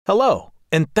Hello,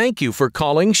 and thank you for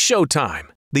calling Showtime,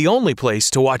 the only place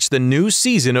to watch the new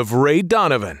season of Ray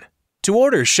Donovan. To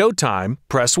order Showtime,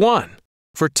 press 1.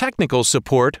 For technical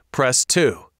support, press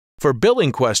 2. For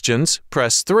billing questions,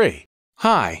 press 3.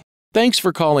 Hi, thanks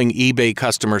for calling eBay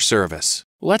customer service.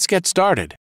 Let's get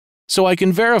started. So I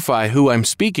can verify who I'm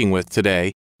speaking with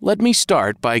today, let me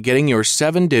start by getting your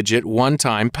 7-digit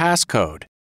one-time passcode.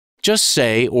 Just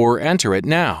say or enter it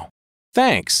now.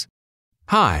 Thanks.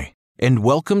 Hi, and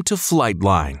welcome to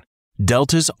Flightline,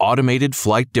 Delta's automated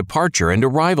flight departure and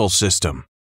arrival system.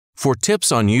 For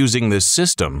tips on using this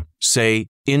system, say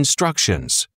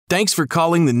Instructions. Thanks for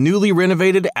calling the newly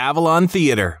renovated Avalon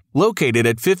Theater, located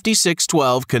at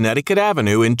 5612 Connecticut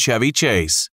Avenue in Chevy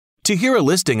Chase. To hear a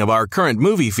listing of our current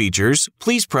movie features,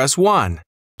 please press 1.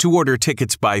 To order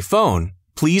tickets by phone,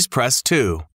 please press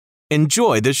 2.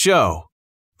 Enjoy the show.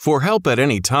 For help at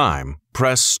any time,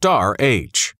 press star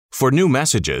H. For new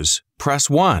messages, press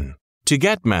 1. To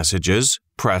get messages,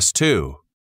 press 2.